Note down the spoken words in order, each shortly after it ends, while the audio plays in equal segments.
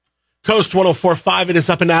Coast 104.5, it is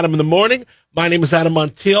Up and Adam in the morning. My name is Adam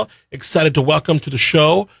Montiel. Excited to welcome to the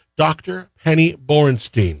show Dr. Penny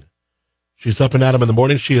Borenstein. She's Up and Adam in the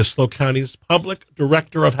morning. She is SLO County's Public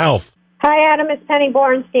Director of Health. Hi, Adam. It's Penny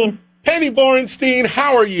Borenstein. Penny Borenstein,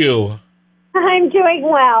 how are you? I'm doing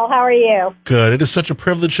well. How are you? Good. It is such a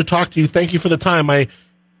privilege to talk to you. Thank you for the time. I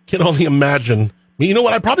can only imagine. You know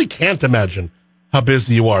what? I probably can't imagine how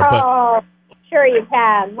busy you are. Oh, sure you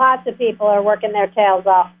can. Lots of people are working their tails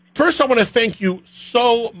off. First, I want to thank you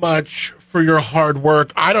so much for your hard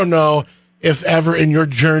work. I don't know if ever in your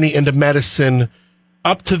journey into medicine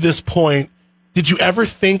up to this point, did you ever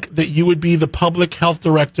think that you would be the public health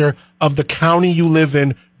director of the county you live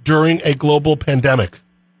in during a global pandemic?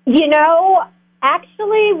 You know,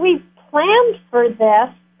 actually, we planned for this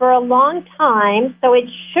for a long time, so it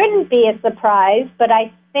shouldn't be a surprise, but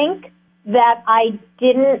I think that I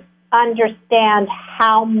didn't understand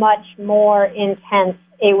how much more intense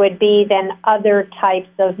it would be than other types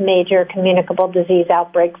of major communicable disease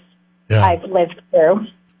outbreaks I've lived through.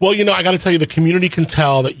 Well, you know, I got to tell you, the community can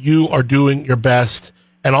tell that you are doing your best,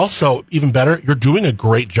 and also, even better, you're doing a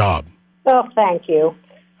great job. Oh, thank you.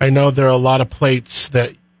 I know there are a lot of plates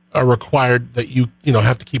that are required that you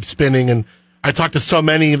have to keep spinning, and I talked to so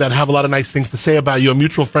many that have a lot of nice things to say about you. A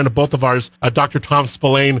mutual friend of both of ours, Dr. Tom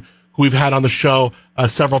Spillane, who we've had on the show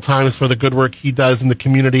several times for the good work he does in the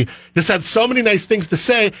community, just had so many nice things to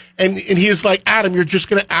say. And he is like, Adam, you're just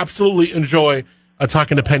going to absolutely enjoy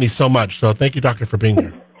talking to Penny so much. So thank you, Doctor, for being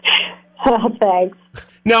here. Oh, thanks.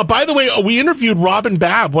 Now, by the way, we interviewed Robin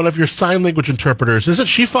Babb, one of your sign language interpreters. Isn't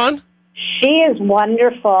she fun? She is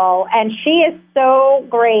wonderful, and she is so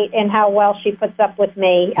great in how well she puts up with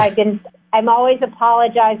me. I'm always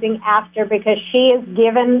apologizing after because she is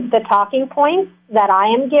given the talking points that I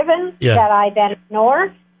am given that I then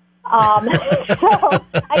ignore. So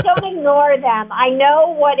I don't ignore them. I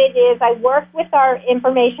know what it is. I work with our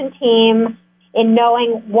information team in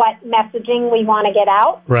knowing what messaging we want to get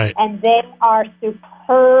out. Right. And they are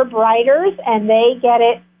superb writers, and they get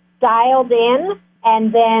it dialed in.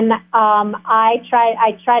 And then I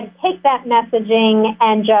try to take that messaging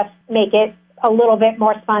and just make it a little bit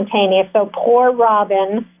more spontaneous. So poor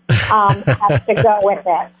Robin has to go with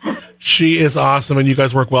it. She is awesome, and you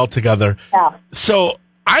guys work well together. Yeah. So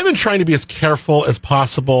I've been trying to be as careful as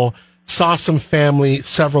possible. Saw some family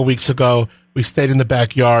several weeks ago. We stayed in the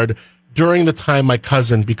backyard. During the time my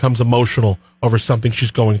cousin becomes emotional over something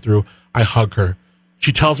she's going through, I hug her.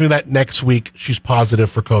 She tells me that next week she's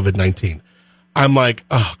positive for COVID-19. I'm like,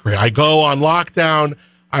 oh, great. I go on lockdown.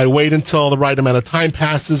 I wait until the right amount of time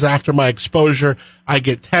passes after my exposure. I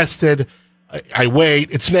get tested. I wait.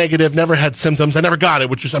 It's negative. Never had symptoms. I never got it,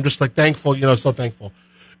 which is, I'm just like thankful, so thankful.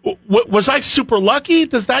 Was I super lucky?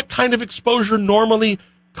 Does that kind of exposure normally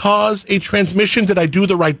cause a transmission? Did I do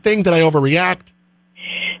the right thing? Did I overreact?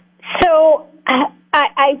 So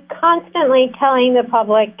I'm constantly telling the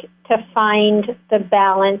public to find the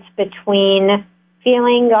balance between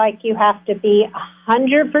feeling like you have to be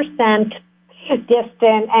 100%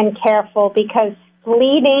 distant and careful because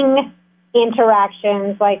fleeting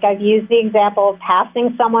interactions, like I've used the example of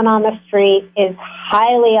passing someone on the street, is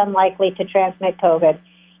highly unlikely to transmit COVID.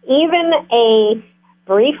 Even a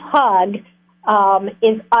brief hug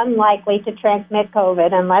is unlikely to transmit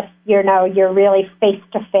COVID unless you're really face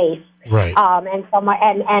to face, right?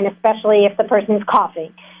 And especially if the person's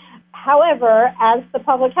coughing. However, as the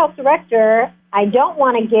public health director, I don't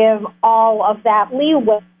want to give all of that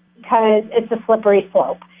leeway because it's a slippery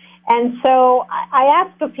slope. And so I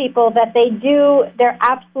ask of people that they do their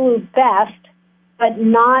absolute best, but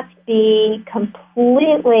not be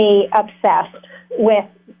completely obsessed with,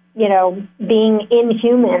 being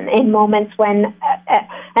inhuman in moments when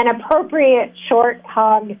an appropriate short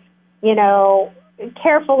hug,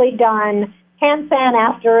 carefully done, hand-san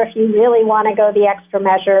after if you really want to go the extra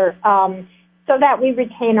measure, so that we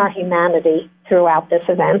retain our humanity throughout this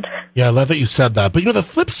event. Yeah, I love that you said that. But, the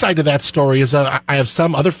flip side of that story is I have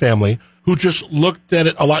some other family who just looked at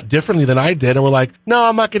it a lot differently than I did and were like, no,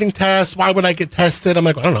 I'm not getting tested. Why would I get tested? I'm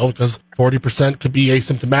like, I don't know, because 40% could be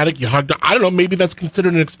asymptomatic. You hugged, I don't know, maybe that's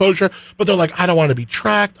considered an exposure. But they're like, I don't want to be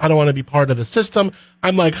tracked. I don't want to be part of the system.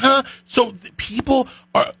 I'm like, huh? So people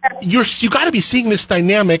are, you got to be seeing this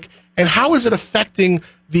dynamic. And how is it affecting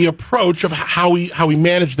the approach of how we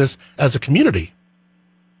manage this as a community?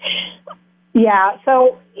 Yeah,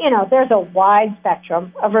 so, there's a wide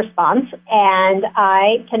spectrum of response, and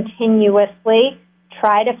I continuously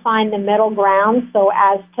try to find the middle ground so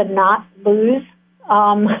as to not lose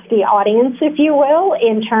the audience, if you will,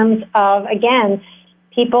 in terms of, again,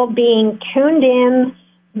 people being tuned in,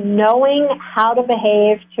 knowing how to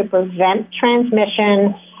behave to prevent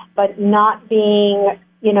transmission, but not being,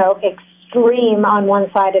 extreme on one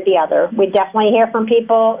side or the other. We definitely hear from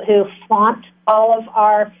people who flaunt all of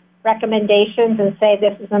our recommendations and say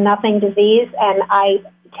this is a nothing disease, and I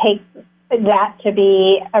take that to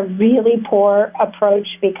be a really poor approach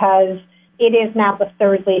because it is now the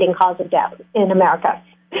third leading cause of death in America.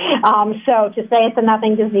 So to say it's a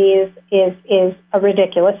nothing disease is a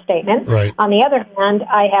ridiculous statement. Right. On the other hand,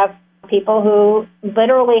 I have people who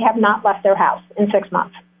literally have not left their house in 6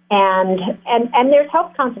 months. And there's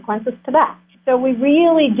health consequences to that. So we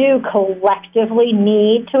really do collectively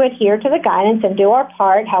need to adhere to the guidance and do our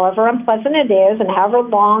part, however unpleasant it is and however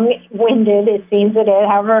long-winded it seems it is,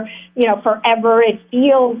 however, forever it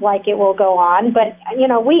feels like it will go on. But,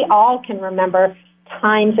 we all can remember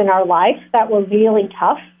times in our life that were really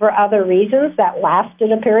tough for other reasons that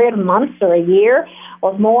lasted a period of months or a year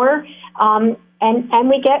or more. And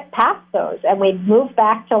we get past those and we move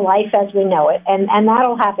back to life as we know it. And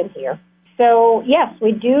that'll happen here. So, yes,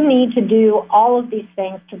 we do need to do all of these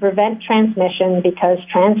things to prevent transmission because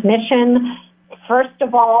transmission, first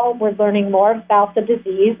of all, we're learning more about the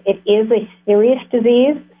disease. It is a serious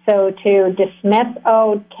disease. So to dismiss,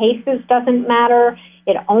 cases doesn't matter,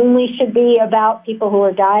 it only should be about people who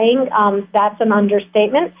are dying, that's an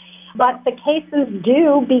understatement. But the cases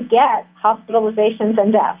do beget hospitalizations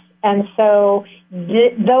and deaths. And so,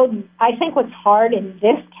 though I think what's hard in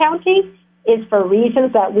this county is for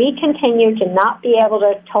reasons that we continue to not be able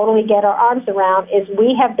to totally get our arms around, is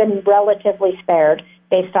we have been relatively spared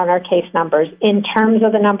based on our case numbers in terms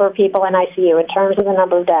of the number of people in ICU, in terms of the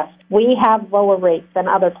number of deaths. We have lower rates than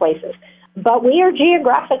other places. But we are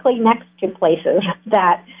geographically next to places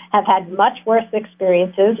that have had much worse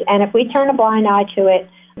experiences, and if we turn a blind eye to it,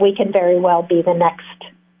 we can very well be the next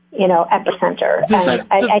epicenter.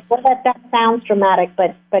 I know that sounds dramatic,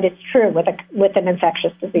 but it's true with an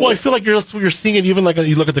infectious disease. Well, I feel like you're seeing it even like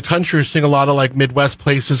you look at the country, you're seeing a lot of like Midwest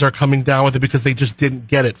places are coming down with it because they just didn't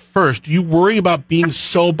get it first. Do you worry about being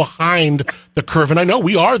so behind the curve? And I know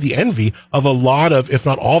we are the envy of a lot of, if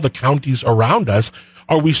not all the counties around us.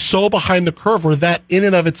 Are we so behind the curve where that in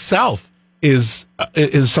and of itself is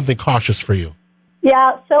something cautious for you?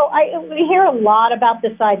 Yeah, so we hear a lot about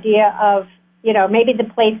this idea of, maybe the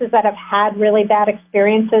places that have had really bad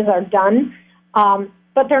experiences are done,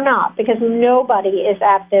 but they're not, because nobody is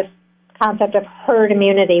at this concept of herd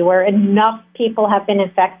immunity where enough people have been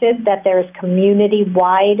infected that there's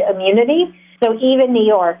community-wide immunity. So even New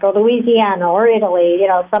York or Louisiana or Italy,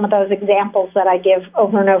 some of those examples that I give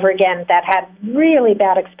over and over again that had really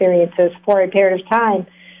bad experiences for a period of time,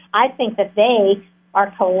 I think that they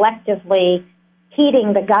are collectively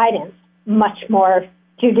heeding the guidance much more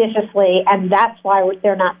judiciously, and that's why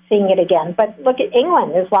they're not seeing it again. But look at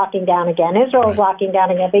England is locking down again. Israel is locking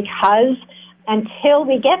down again because until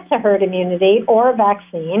we get to herd immunity or a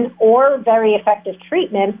vaccine or very effective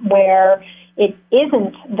treatment where it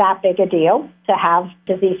isn't that big a deal to have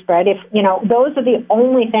disease spread, those are the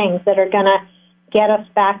only things that are going to get us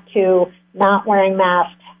back to not wearing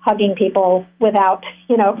masks, hugging people without,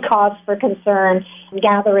 cause for concern,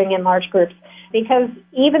 gathering in large groups. Because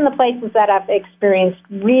even the places that have experienced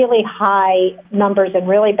really high numbers and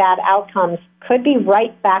really bad outcomes could be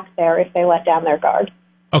right back there if they let down their guard.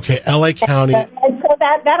 Okay, L.A. County. And so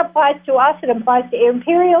that applies to us. It applies to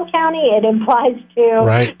Imperial County. It applies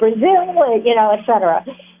to Brazil, et cetera.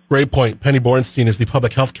 Great point. Penny Borenstein is the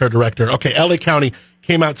public health care director. Okay, L.A. County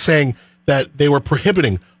came out saying that they were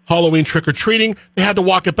prohibiting Halloween trick-or-treating. They had to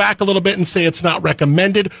walk it back a little bit and say it's not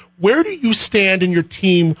recommended. Where do you stand in your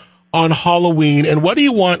team on Halloween, and what do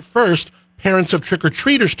you want first parents of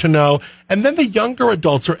trick-or-treaters to know, and then the younger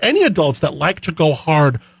adults or any adults that like to go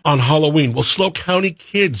hard on Halloween? Will SLO County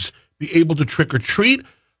kids be able to trick-or-treat?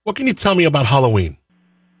 What can you tell me about Halloween?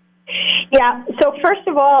 Yeah, so first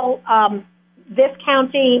of all, this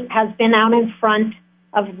county has been out in front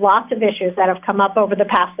of lots of issues that have come up over the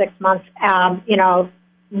past 6 months.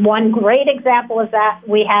 One great example is that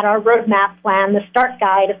we had our roadmap plan, the START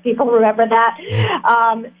guide, if people remember that.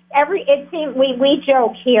 We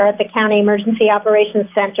joke here at the County Emergency Operations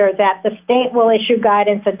Center that the state will issue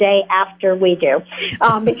guidance a day after we do,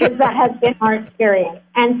 because that has been our experience.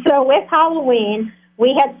 And so with Halloween,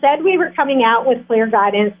 we had said we were coming out with clear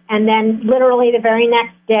guidance, and then literally the very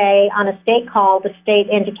next day on a state call, the state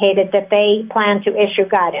indicated that they plan to issue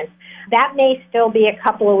guidance. That may still be a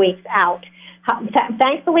couple of weeks out.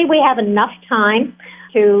 Thankfully, we have enough time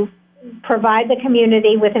to provide the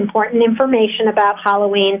community with important information about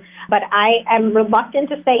Halloween, but I am reluctant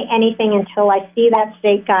to say anything until I see that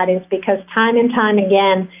state guidance because time and time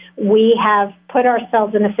again, we have put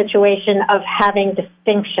ourselves in a situation of having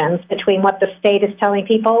distinctions between what the state is telling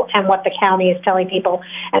people and what the county is telling people,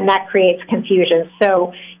 and that creates confusion.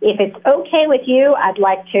 So if it's okay with you, I'd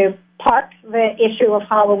like to park the issue of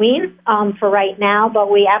Halloween for right now,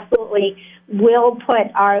 but we absolutely will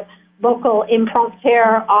put our local impromptu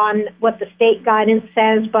on what the state guidance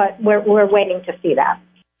says, but we're waiting to see that.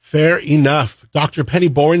 Fair enough. Dr. Penny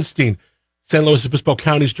Borenstein, San Luis Obispo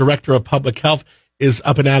County's Director of Public Health, is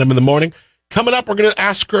up and at 'em in the morning. Coming up, we're going to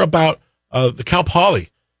ask her about the Cal Poly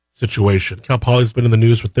situation. Cal Poly's been in the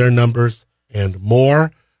news with their numbers and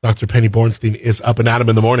more. Dr. Penny Borenstein is up and at 'em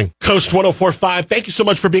in the morning. Coast 104.5, thank you so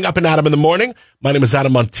much for being up and at 'em in the morning. My name is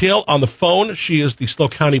Adam Montiel. On the phone, she is the SLO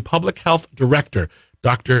County Public Health Director.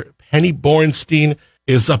 Dr. Penny Borenstein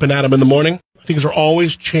is up and at 'em in the morning. Things are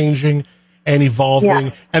always changing and evolving.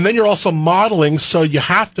 Yeah. And then you're also modeling, so you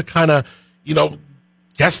have to kind of,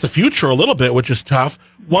 guess the future a little bit, which is tough.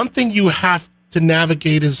 One thing you have to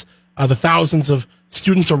navigate is the thousands of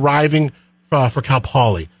students arriving for Cal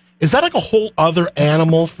Poly. Is that like a whole other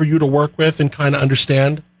animal for you to work with and kind of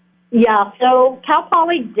understand? Yeah, so Cal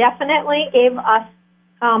Poly definitely gave us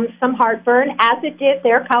some heartburn, as it did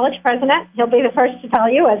their college president. He'll be the first to tell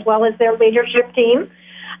you, as well as their leadership team.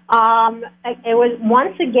 It was,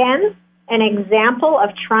 once again, an example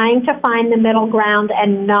of trying to find the middle ground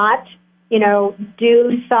and not,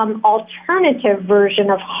 do some alternative version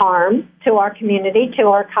of harm to our community, to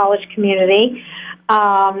our college community,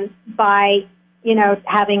 by,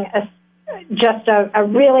 having just a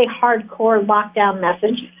really hardcore lockdown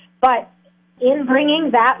message. But in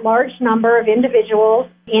bringing that large number of individuals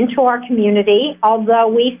into our community, although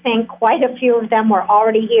we think quite a few of them were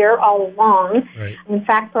already here all along, right. In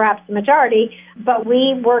fact, perhaps the majority, but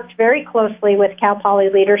we worked very closely with Cal Poly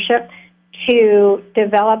leadership to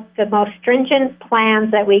develop the most stringent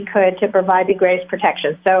plans that we could to provide the greatest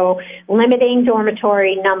protection. So limiting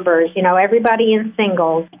dormitory numbers, everybody in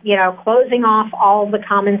singles, closing off all the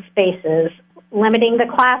common spaces, limiting the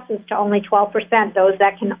classes to only 12%, those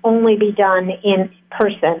that can only be done in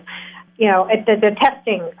person. The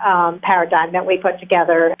testing paradigm that we put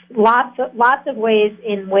together, lots of ways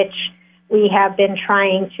in which we have been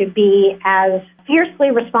trying to be as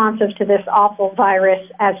fiercely responsive to this awful virus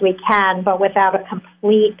as we can, but without a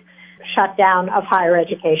complete shutdown of higher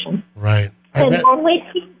education. Right. And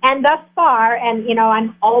thus far, and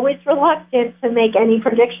I'm always reluctant to make any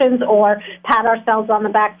predictions or pat ourselves on the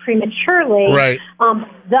back prematurely. Right.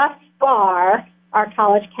 Thus far, our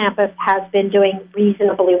college campus has been doing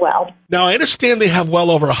reasonably well. Now, I understand they have well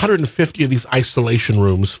over 150 of these isolation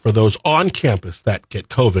rooms for those on campus that get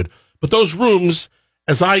COVID. But those rooms,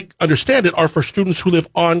 as I understand it, are for students who live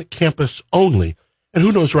on campus only. And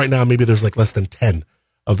who knows right now, maybe there's like less than 10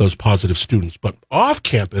 of those positive students. But off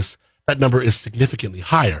campus, that number is significantly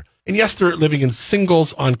higher. And yes, they're living in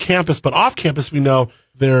singles on campus, but off campus, we know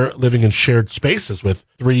they're living in shared spaces with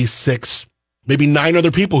 3, 6, maybe 9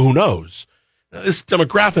 other people, who knows. Now, this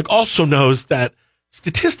demographic also knows that,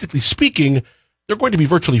 statistically speaking, they're going to be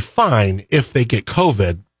virtually fine if they get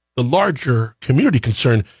COVID. The larger community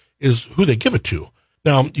concern is who they give it to.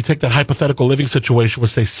 Now, you take that hypothetical living situation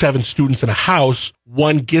with, say, 7 students in a house,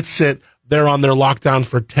 one gets it, they're on their lockdown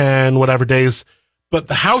for 10, whatever days, but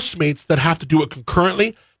the housemates that have to do it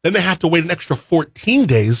concurrently, then they have to wait an extra 14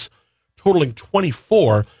 days, totaling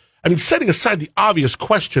 24. I mean, setting aside the obvious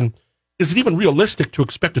question, is it even realistic to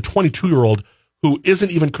expect a 22-year-old who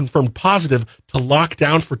isn't even confirmed positive to lock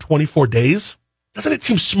down for 24 days? Doesn't it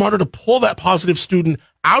seem smarter to pull that positive student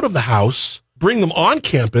out of the house, bring them on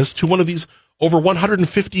campus to one of these over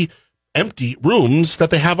 150 empty rooms that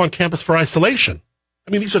they have on campus for isolation?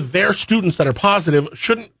 I mean, these are their students that are positive.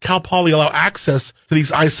 Shouldn't Cal Poly allow access to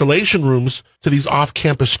these isolation rooms to these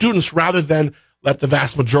off-campus students rather than let the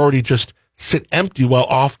vast majority just sit empty while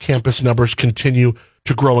off-campus numbers continue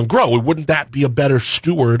to grow and grow? Wouldn't that be a better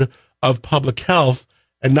steward of public health,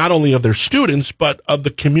 and not only of their students, but of the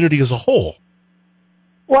community as a whole?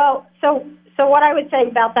 Well, so what I would say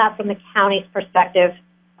about that from the county's perspective,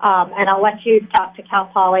 and I'll let you talk to Cal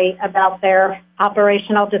Poly about their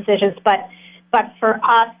operational decisions, but for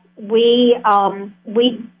us, we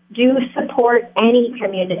do support any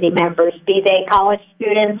community members, be they college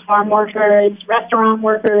students, farm workers, restaurant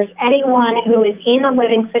workers, anyone who is in a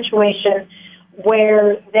living situation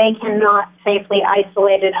where they cannot safely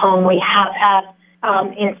isolate at home. We have had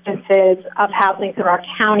instances of housing through our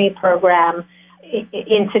county program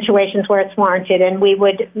in situations where it's warranted, and we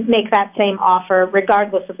would make that same offer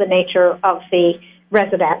regardless of the nature of the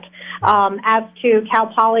resident. As to Cal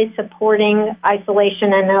Poly supporting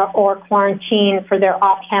isolation or quarantine for their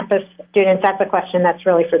off-campus students, that's a question that's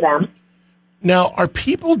really for them. Now, are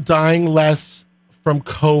people dying less from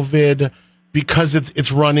COVID because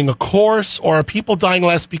it's running a course, or are people dying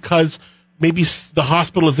less because maybe the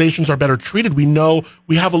hospitalizations are better treated? We know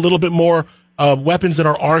we have a little bit more weapons in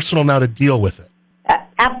our arsenal now to deal with it.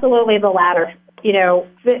 Absolutely the latter. You know,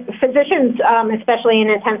 physicians, especially in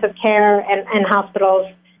intensive care and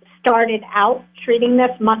hospitals, started out treating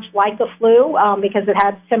this much like a flu because it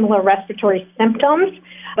had similar respiratory symptoms,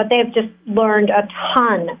 but they've just learned a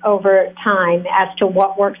ton over time as to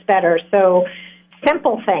what works better. So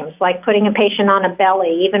simple things like putting a patient on a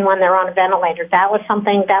belly, even when they're on a ventilator, that was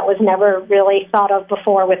something that was never really thought of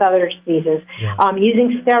before with other diseases. Yeah.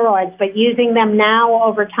 Using steroids, but using them now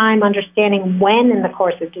over time, understanding when in the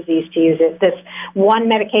course of disease to use it. This one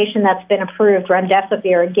medication that's been approved,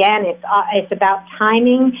 remdesivir, again, it's about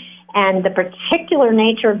timing and the particular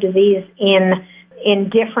nature of disease in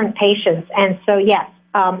different patients. And so, yes,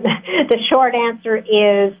 the short answer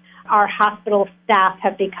is our hospital staff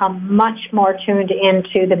have become much more tuned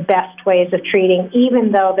into the best ways of treating,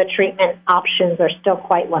 even though the treatment options are still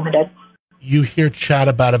quite limited. You hear chat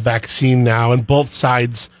about a vaccine now, and both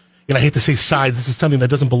sides, and I hate to say sides, this is something that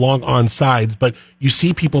doesn't belong on sides, but you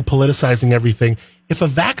see people politicizing everything. If a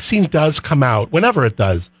vaccine does come out, whenever it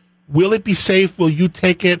does, will it be safe? Will you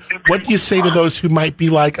take it? What do you say to those who might be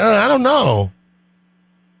like, I don't know?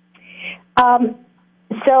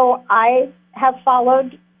 So I have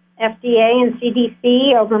followed FDA and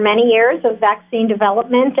CDC over many years of vaccine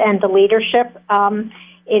development and the leadership.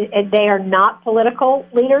 They are not political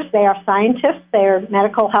leaders. They are scientists. They are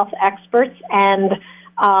medical health experts. And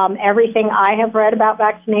everything I have read about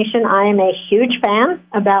vaccination, I am a huge fan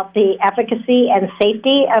about the efficacy and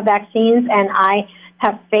safety of vaccines. And I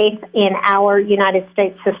have faith in our United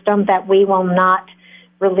States system that we will not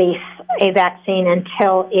release a vaccine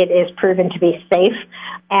until it is proven to be safe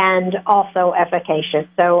and also efficacious.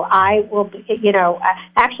 So I will,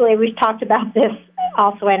 actually we've talked about this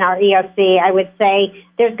also in our EOC. I would say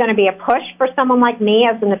there's going to be a push for someone like me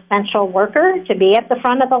as an essential worker to be at the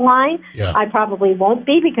front of the line. Yeah. I probably won't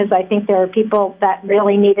be because I think there are people that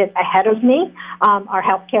really need it ahead of me, our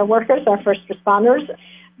healthcare workers, our first responders.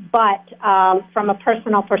 But from a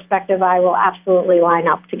personal perspective, I will absolutely line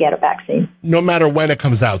up to get a vaccine. No matter when it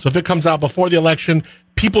comes out. So if it comes out before the election,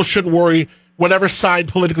 people shouldn't worry. Whatever side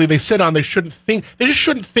politically they sit on, they just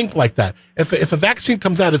shouldn't think like that. If a vaccine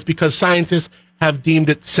comes out, it's because scientists have deemed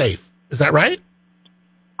it safe. Is that right?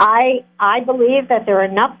 I believe that there are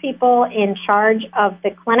enough people in charge of the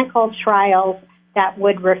clinical trials that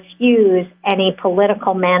would refuse any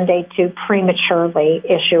political mandate to prematurely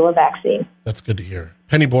issue a vaccine. That's good to hear.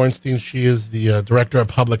 Penny Borenstein, she is the director of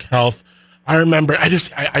public health. I remember,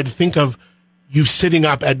 I'd think of you sitting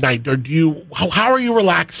up at night. Or how are you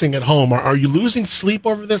relaxing at home? Are you losing sleep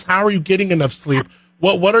over this? How are you getting enough sleep?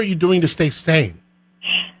 What are you doing to stay sane?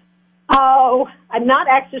 Oh, I'm not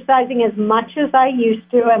exercising as much as I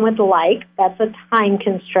used to and would like. That's a time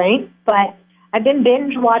constraint, but I've been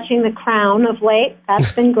binge watching The Crown of late.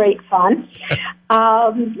 That's been great fun.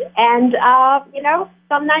 Some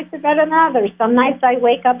nights are better than others. Some nights I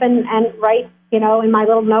wake up and write, in my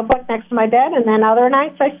little notebook next to my bed, and then other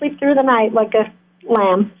nights I sleep through the night like a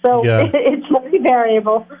lamb. So yeah. It's very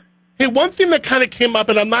variable. Hey, one thing that kind of came up,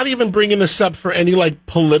 and I'm not even bringing this up for any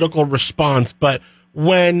political response, but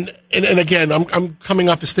when, and again, I'm coming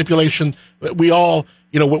off the stipulation that we all,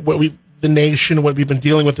 the nation, what we've been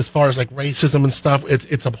dealing with as far as racism and stuff,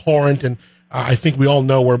 it's abhorrent, and I think we all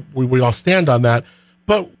know where we all stand on that.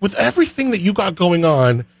 But with everything that you got going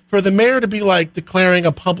on, for the mayor to be declaring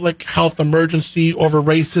a public health emergency over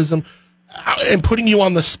racism and putting you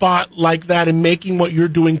on the spot like that and making what you're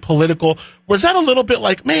doing political, was that a little bit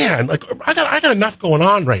I got enough going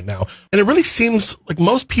on right now? And it really seems like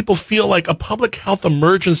most people feel like a public health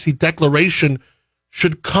emergency declaration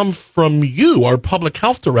should come from you, our public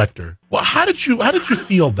health director. Well, how did you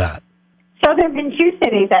feel that? So there have been two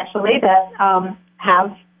cities actually that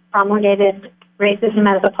have promulgated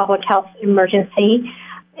racism as a public health emergency.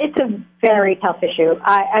 It's a very tough issue.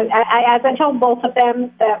 As I told both of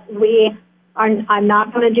them that I'm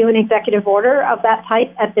not going to do an executive order of that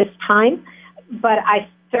type at this time, but I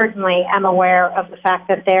certainly am aware of the fact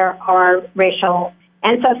that there are racial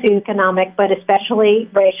and socioeconomic, but especially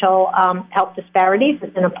racial health disparities.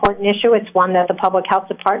 It's an important issue. It's one that the Public Health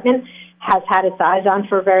Department has had its eyes on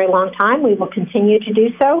for a very long time. We will continue to do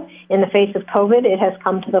so. In the face of COVID, it has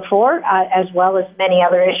come to the fore, as well as many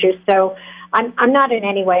other issues. So I'm not in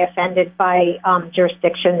any way offended by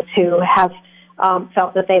jurisdictions who have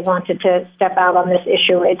felt that they wanted to step out on this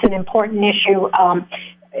issue. It's an important issue.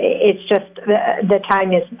 It's just the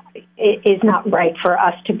time is not right for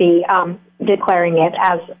us to be declaring it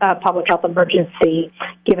as a public health emergency,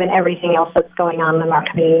 given everything else that's going on in our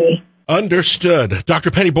community. Understood.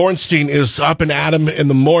 Dr. Penny Borenstein is up and at 'em in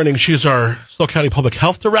the morning. She's our SLO County Public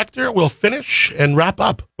Health Director. We'll finish and wrap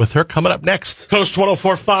up with her coming up next. Coast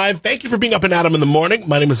 104.5. Thank you for being up and at 'em in the morning.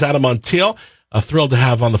 My name is Adam Montiel. Thrilled to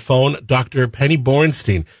have on the phone Dr. Penny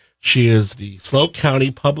Borenstein. She is the SLO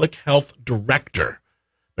County Public Health Director.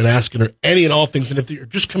 Been asking her any and all things. And if you're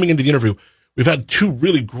just coming into the interview, we've had 2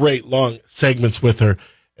 really great long segments with her.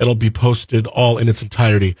 It'll be posted all in its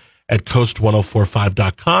entirety at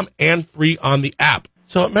coast1045.com and free on the app.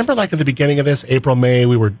 So remember, like at the beginning of this, April, May,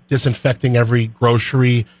 we were disinfecting every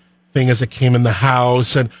grocery thing as it came in the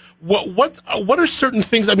house. And what are certain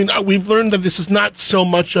things? I mean, we've learned that this is not so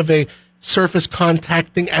much of a surface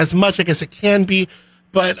contact thing as much, I guess it can be,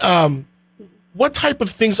 but what type of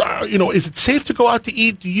things are, is it safe to go out to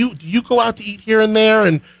eat? Do you go out to eat here and there?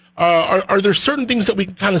 And are there certain things that we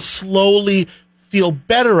can kind of slowly feel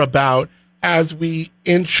better about as we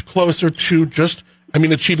inch closer to just,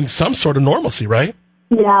 achieving some sort of normalcy, right?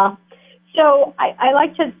 Yeah. So I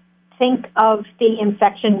like to think of the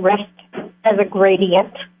infection risk as a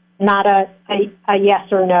gradient, not a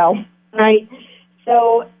yes or no, right?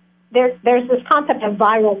 So there's this concept of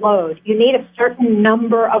viral load. You need a certain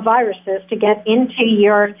number of viruses to get into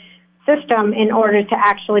your system in order to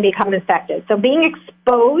actually become infected. So being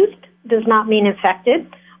exposed does not mean infected.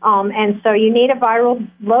 And so you need a viral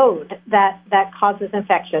load that causes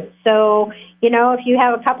infection. So, if you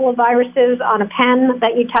have a couple of viruses on a pen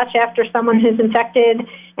that you touch after someone who's infected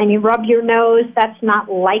and you rub your nose, that's not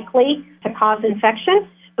likely to cause infection.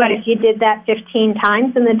 But if you did that 15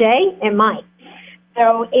 times in the day, it might.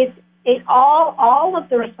 So it's all of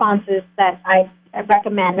the responses that I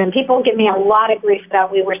recommend, and people give me a lot of grief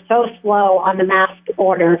that we were so slow on the mask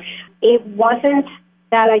order. It wasn't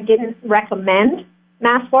that I didn't recommend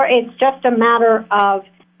mask order. It's just a matter of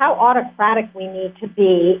how autocratic we need to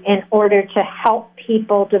be in order to help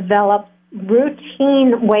people develop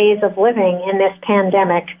routine ways of living in this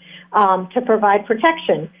pandemic to provide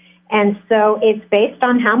protection. And so it's based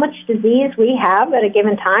on how much disease we have at a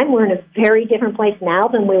given time. We're in a very different place now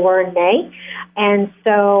than we were in May. And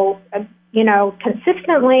so,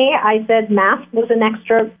 consistently I said mask was an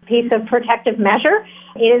extra piece of protective measure.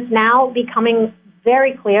 It is now becoming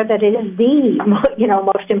very clear that it is the,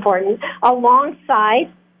 most important, alongside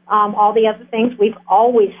all the other things we've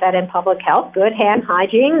always said in public health: good hand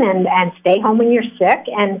hygiene and stay home when you're sick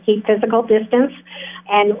and keep physical distance.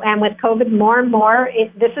 And with COVID more and more,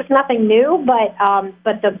 this is nothing new,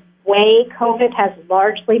 but the way COVID has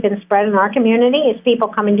largely been spread in our community is people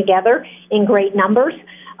coming together in great numbers,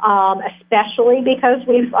 especially because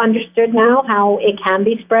we've understood now how it can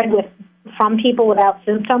be spread from people without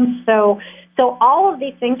symptoms. So all of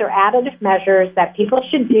these things are additive measures that people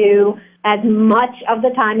should do as much of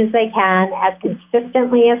the time as they can, as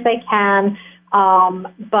consistently as they can,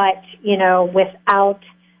 but, without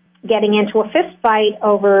getting into a fist fight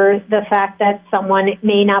over the fact that someone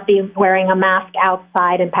may not be wearing a mask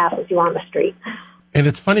outside and passes you on the street. And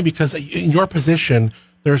it's funny because in your position,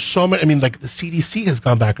 there's so many, like the CDC has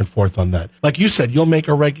gone back and forth on that. Like you said, you'll make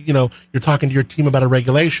you're talking to your team about a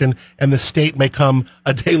regulation and the state may come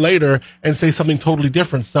a day later and say something totally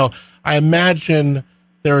different. So I imagine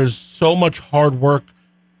there is so much hard work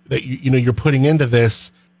that you're putting into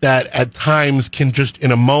this that at times can just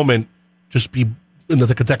in a moment just be,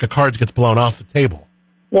 like a deck of cards gets blown off the table.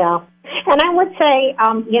 Yeah. And I would say,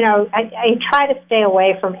 I try to stay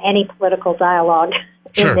away from any political dialogue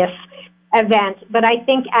in this event. But I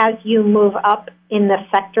think as you move up in the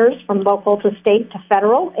sectors from local to state to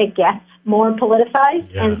federal, it gets more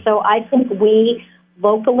politicized. Yeah. And so I think we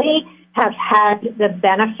locally have had the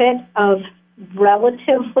benefit of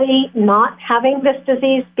relatively not having this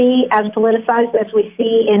disease be as politicized as we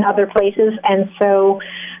see in other places. And so,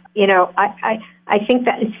 I think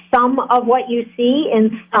that some of what you see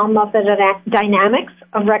in some of the dynamics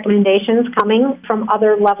of recommendations coming from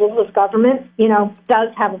other levels of government, does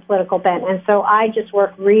have a political bent. And so I just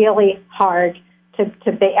work really hard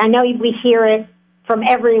I know we hear it from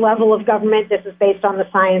every level of government. This is based on the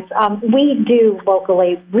science. We do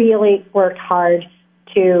locally really work hard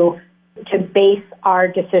to base our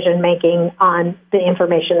decision making on the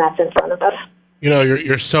information that's in front of us.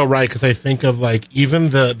 You're so right, because I think of even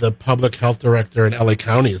the public health director in LA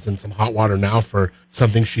County is in some hot water now for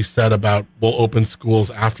something she said about we'll open schools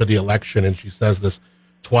after the election, and she says this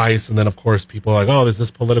twice, and then of course people are like, oh, is this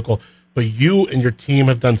political? But you and your team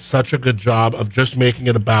have done such a good job of just making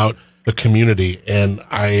it about the community, and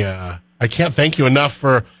I can't thank you enough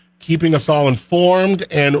for keeping us all informed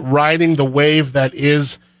and riding the wave that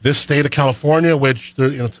is this state of California, which,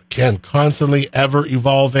 it's, again, constantly ever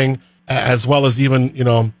evolving, as well as even,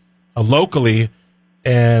 locally.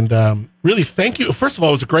 And really, thank you. First of all,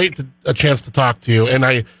 it was a chance to talk to you. And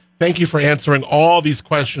I thank you for answering all these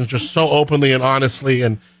questions just so openly and honestly.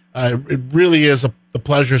 And it really is the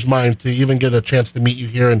pleasure's mine to even get a chance to meet you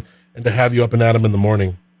here and to have you up and at 'em in the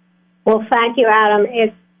morning. Well, thank you, Adam.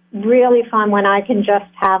 It's really fun when I can just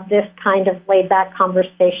have this kind of laid-back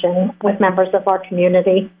conversation with members of our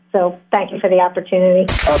community. So thank you for the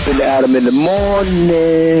opportunity. Up and Adam in the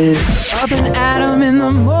morning. Up and Adam in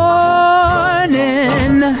the morning.